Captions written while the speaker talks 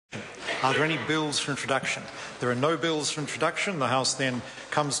Are there any bills for introduction? There are no bills for introduction. The House then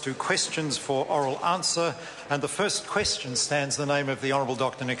comes to questions for oral answer. And the first question stands in the name of the Honourable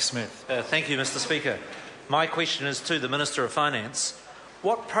Dr Nick Smith. Thank you, Mr Speaker. My question is to the Minister of Finance.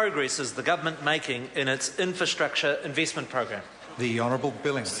 What progress is the government making in its infrastructure investment program? The Honourable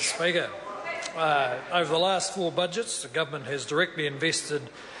Bill English. Mr Speaker, over the last 4 budgets, the government has directly invested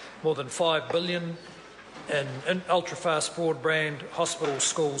more than $5 billion in ultra-fast broadband, hospitals,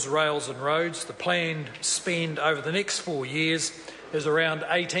 schools, rails and roads. The planned spend over the next 4 years is around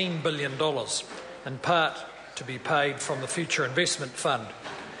 $18 billion, in part to be paid from the Future Investment Fund.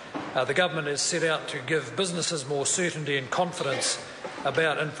 The government has set out to give businesses more certainty and confidence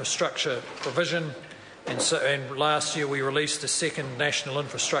about infrastructure provision, and last year we released a second National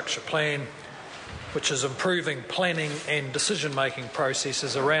Infrastructure Plan, which is improving planning and decision-making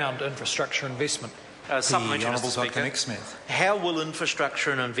processes around infrastructure investment. Supplementary, Mr Speaker. Nick Smith. How will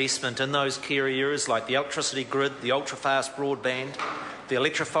infrastructure and investment in those key areas like the electricity grid, the ultra-fast broadband, the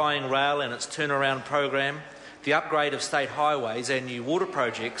electrifying rail and its turnaround program, the upgrade of state highways and new water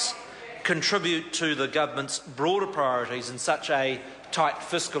projects contribute to the government's broader priorities in such a tight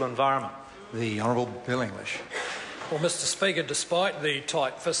fiscal environment? The Honourable Bill English. Well, Mr Speaker, despite the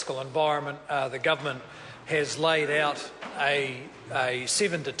tight fiscal environment, the government has laid out a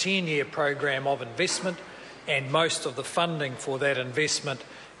 7 to 10 year program of investment, and most of the funding for that investment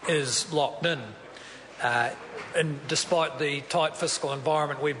is locked in. And despite the tight fiscal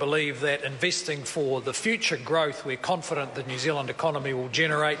environment, we believe that investing for the future growth we're confident the New Zealand economy will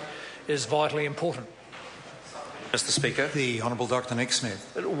generate is vitally important. Mr Speaker. The Honourable Dr Nick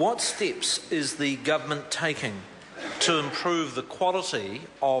Smith. What steps is the government taking to improve the quality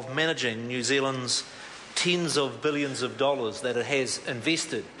of managing New Zealand's tens of billions of dollars that it has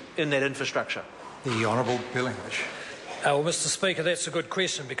invested in that infrastructure? The Honourable Bill English. Well, Mr Speaker, that's a good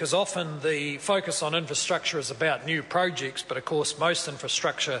question, because often the focus on infrastructure is about new projects, but of course most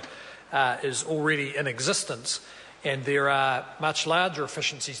infrastructure is already in existence, and there are much larger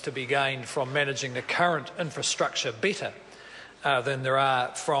efficiencies to be gained from managing the current infrastructure better than there are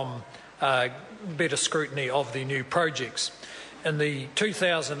from better scrutiny of the new projects. In the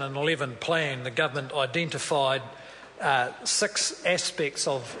 2011 plan, the government identified 6 aspects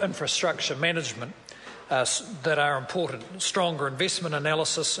of infrastructure management that are important: stronger investment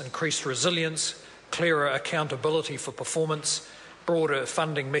analysis, increased resilience, clearer accountability for performance, broader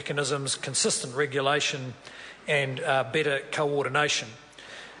funding mechanisms, consistent regulation and better coordination.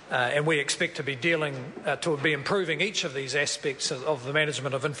 And we expect to be improving each of these aspects of the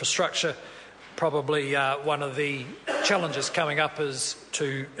management of infrastructure. Probably one of the challenges coming up is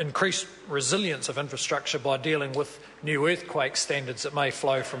to increase resilience of infrastructure by dealing with new earthquake standards that may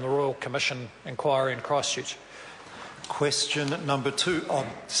flow from the Royal Commission inquiry in Christchurch. Question number 2,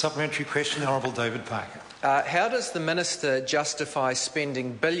 supplementary question, the Honourable David Parker. How does the Minister justify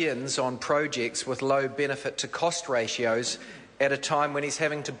spending billions on projects with low benefit to cost ratios at a time when he's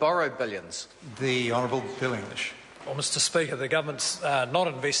having to borrow billions? The Honourable Bill English. Well, Mr Speaker, the government's not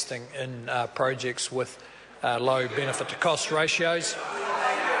investing in projects with low benefit to cost ratios.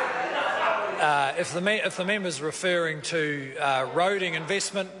 If the member is referring to roading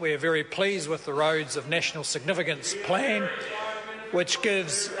investment, we're very pleased with the Roads of National Significance plan, which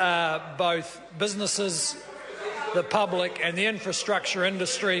gives both businesses, the public and the infrastructure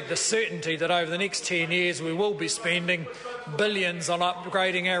industry the certainty that over the next 10 years we will be spending billions on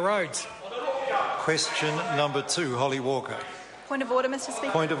upgrading our roads. Question number 2, Holly Walker. Point of order, Mr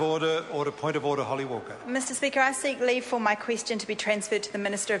Speaker. Point of order, Holly Walker. Mr Speaker, I seek leave for my question to be transferred to the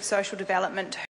Minister of Social Development.